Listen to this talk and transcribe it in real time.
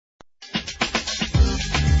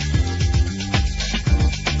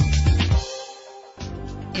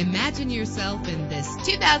Imagine yourself in this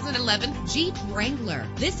 2011 Jeep Wrangler.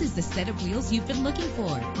 This is the set of wheels you've been looking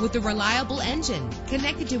for, with a reliable engine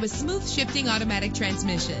connected to a smooth shifting automatic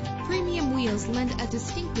transmission. Premium wheels lend a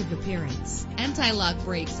distinctive appearance. Anti-lock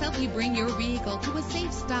brakes help you bring your vehicle to a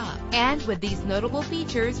safe stop. And with these notable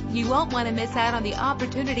features, you won't want to miss out on the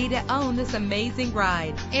opportunity to own this amazing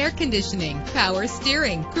ride. Air conditioning, power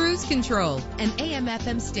steering, cruise control, an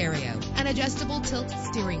AM/FM stereo, an adjustable tilt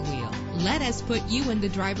steering wheel. Let us put you in the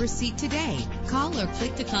driver's seat today. Call or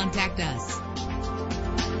click to contact us.